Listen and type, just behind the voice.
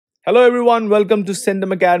Hello everyone, welcome to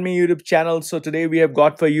Centum Academy YouTube channel. So today we have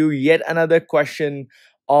got for you yet another question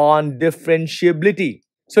on differentiability.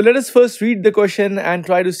 So let us first read the question and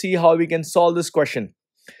try to see how we can solve this question.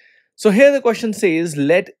 So here the question says,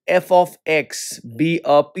 let f of x be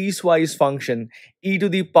a piecewise function e to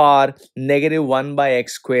the power negative 1 by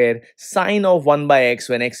x square sine of 1 by x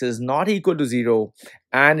when x is not equal to 0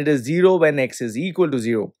 and it is 0 when x is equal to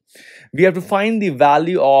 0. We have to find the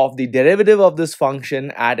value of the derivative of this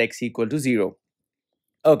function at x equal to 0.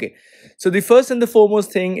 Okay, so the first and the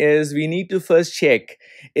foremost thing is we need to first check,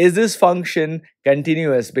 is this function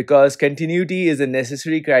continuous? Because continuity is a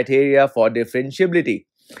necessary criteria for differentiability.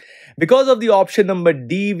 Because of the option number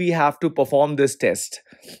D, we have to perform this test.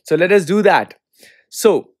 So let us do that.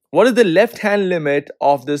 So what is the left-hand limit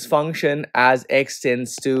of this function as x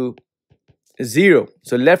tends to 0?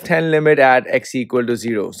 So left-hand limit at x equal to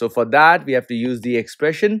 0. So for that, we have to use the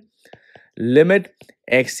expression limit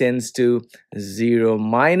x tends to 0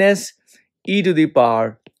 minus e to the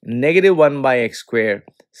power negative 1 by x square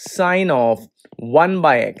sine of 1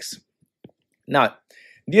 by x. Now,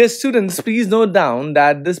 dear students, please note down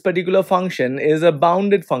that this particular function is a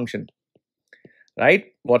bounded function, right?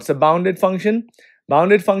 What's a bounded function?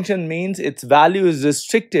 Bounded function means its value is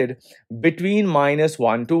restricted between minus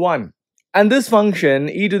 1 to 1. And this function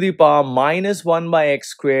e to the power minus 1 by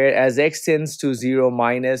x square as x tends to 0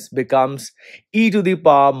 minus becomes e to the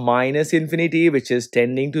power minus infinity, which is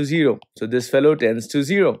tending to 0. So this fellow tends to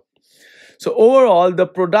 0. So overall, the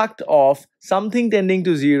product of something tending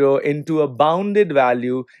to 0 into a bounded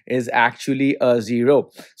value is actually a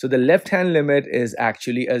 0. So the left-hand limit is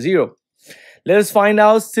actually a 0. Let us find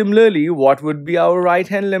out similarly what would be our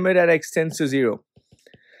right-hand limit at x tends to 0.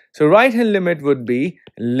 So right-hand limit would be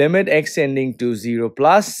limit x tending to 0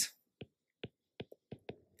 plus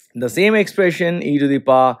the same expression e to the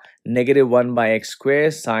power negative 1 by x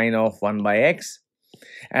square sine of 1 by x.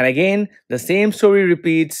 And again, the same story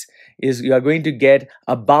repeats. Is you are going to get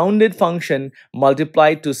a bounded function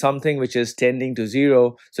multiplied to something which is tending to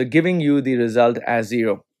 0, so giving you the result as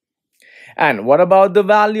 0. And what about the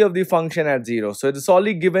value of the function at 0? So it is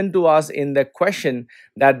only given to us in the question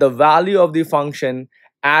that the value of the function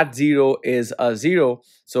at 0 is a 0,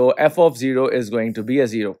 so f of 0 is going to be a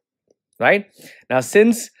 0, right? Now,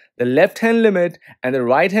 since the left-hand limit and the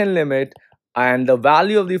right-hand limit and the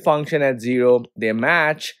value of the function at 0, they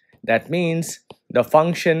match, that means the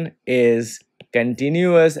function is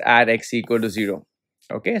continuous at x equal to 0.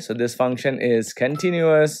 Okay, so this function is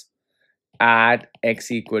continuous at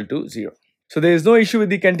x equal to 0. So there is no issue with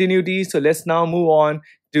the continuity. So let's now move on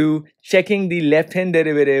to checking the left-hand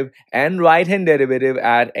derivative and right-hand derivative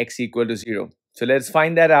at x equal to 0. So let's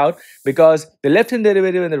find that out, because the left-hand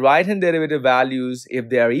derivative and the right-hand derivative values, if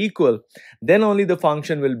they are equal, then only the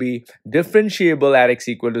function will be differentiable at x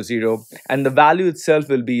equal to 0 and the value itself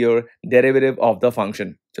will be your derivative of the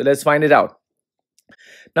function. So let's find it out.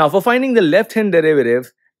 Now, for finding the left-hand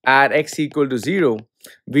derivative at x equal to 0,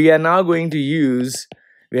 we are now going to use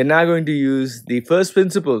the first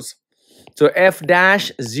principles. So f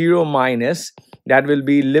dash 0 minus, that will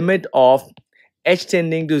be limit of h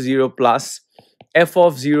tending to 0 plus f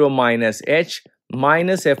of 0 minus h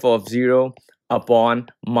minus f of 0 upon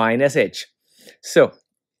minus h. So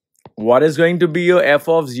what is going to be your f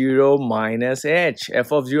of 0 minus h?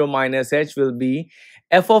 F of 0 minus h will be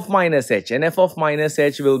f of minus h, and f of minus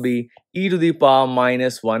h will be e to the power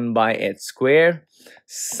minus 1 by h square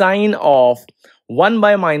sine of 1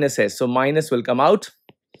 by minus h. So minus will come out,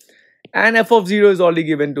 and f of 0 is already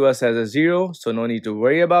given to us as a 0, so no need to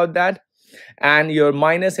worry about that. And your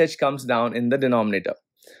minus h comes down in the denominator.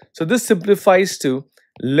 So this simplifies to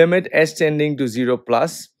limit h tending to 0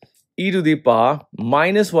 plus e to the power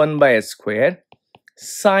minus 1 by h square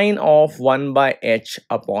sine of 1 by h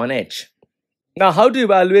upon h. Now, how to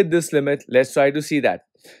evaluate this limit? Let's try to see that.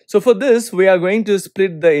 So for this, we are going to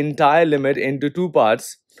split the entire limit into two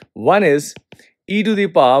parts. One is e to the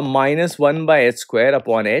power minus 1 by h square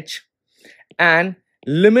upon h, and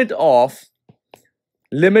limit of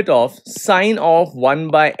sine of 1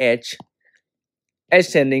 by h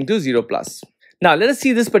tending to 0 plus. Now let us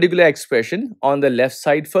see this particular expression on the left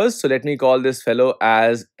side first. So let me call this fellow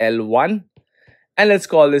as L1 and let's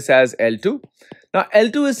call this as L2. Now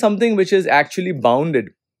L2 is something which is actually bounded.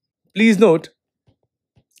 Please note,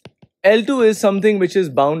 L2 is something which is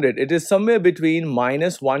bounded. It is somewhere between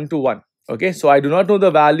minus 1 to 1. Okay, so I do not know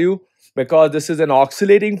the value, because this is an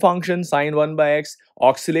oscillating function. Sine 1 by x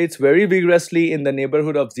oscillates very vigorously in the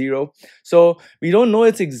neighborhood of 0. So we don't know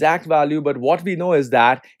its exact value, but what we know is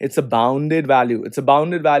that it's a bounded value. It's a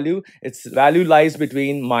bounded value. Its value lies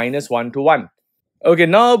between minus 1 to 1. Okay,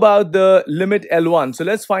 now about the limit L1. So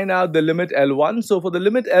let's find out the limit L1. So for the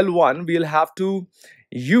limit L1, we'll have to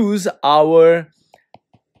use our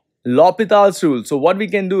L'Hopital's rule. So what we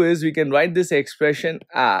can do is we can write this expression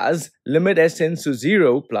as limit s tends to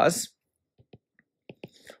 0 plus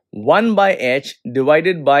 1 by h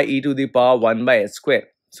divided by e to the power 1 by h square.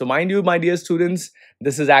 So mind you, my dear students,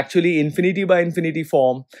 this is actually infinity by infinity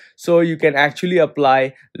form. So you can actually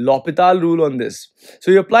apply L'Hopital rule on this.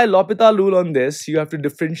 So you apply L'Hopital rule on this, you have to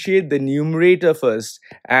differentiate the numerator first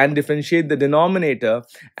and differentiate the denominator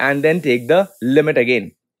and then take the limit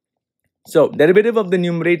again. So derivative of the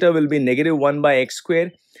numerator will be negative 1 by x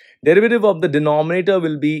square. Derivative of the denominator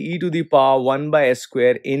will be e to the power 1 by s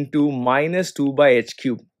square into minus 2 by h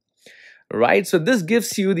cube. Right? So this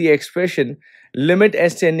gives you the expression limit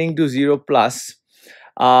s tending to 0 plus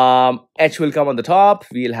h will come on the top.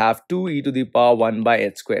 We'll have 2 e to the power 1 by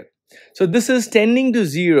h square. So this is tending to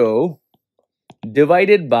 0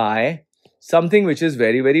 divided by something which is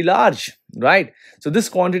very, very large. Right? So this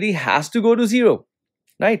quantity has to go to 0.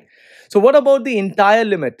 Right? So what about the entire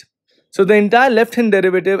limit? So the entire left-hand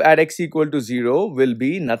derivative at x equal to 0 will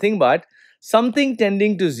be nothing but something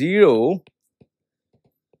tending to 0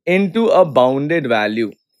 into a bounded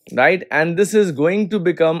value, right? And this is going to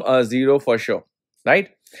become a 0 for sure, right?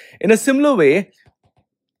 In a similar way,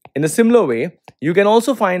 you can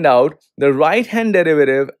also find out the right-hand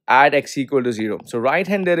derivative at x equal to 0. So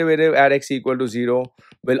right-hand derivative at x equal to 0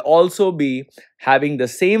 will also be having the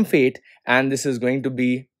same fate, and this is going to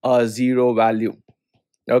be a 0 value.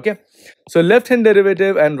 Okay, so left-hand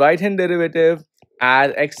derivative and right-hand derivative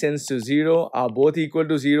as x tends to 0 are both equal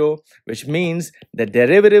to 0, which means the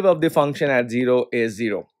derivative of the function at 0 is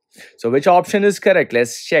 0. So which option is correct?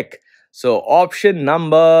 Let's check. So option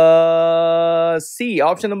number C.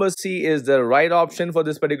 Option number C is the right option for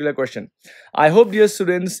this particular question. I hope, dear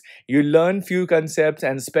students, you learn few concepts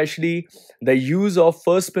and especially the use of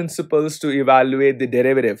first principles to evaluate the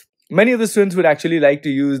derivative. Many of the students would actually like to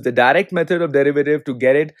use the direct method of derivative to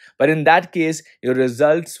get it, but in that case, your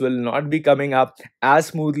results will not be coming up as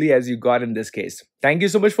smoothly as you got in this case. Thank you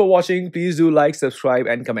so much for watching. Please do like, subscribe,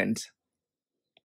 and comment.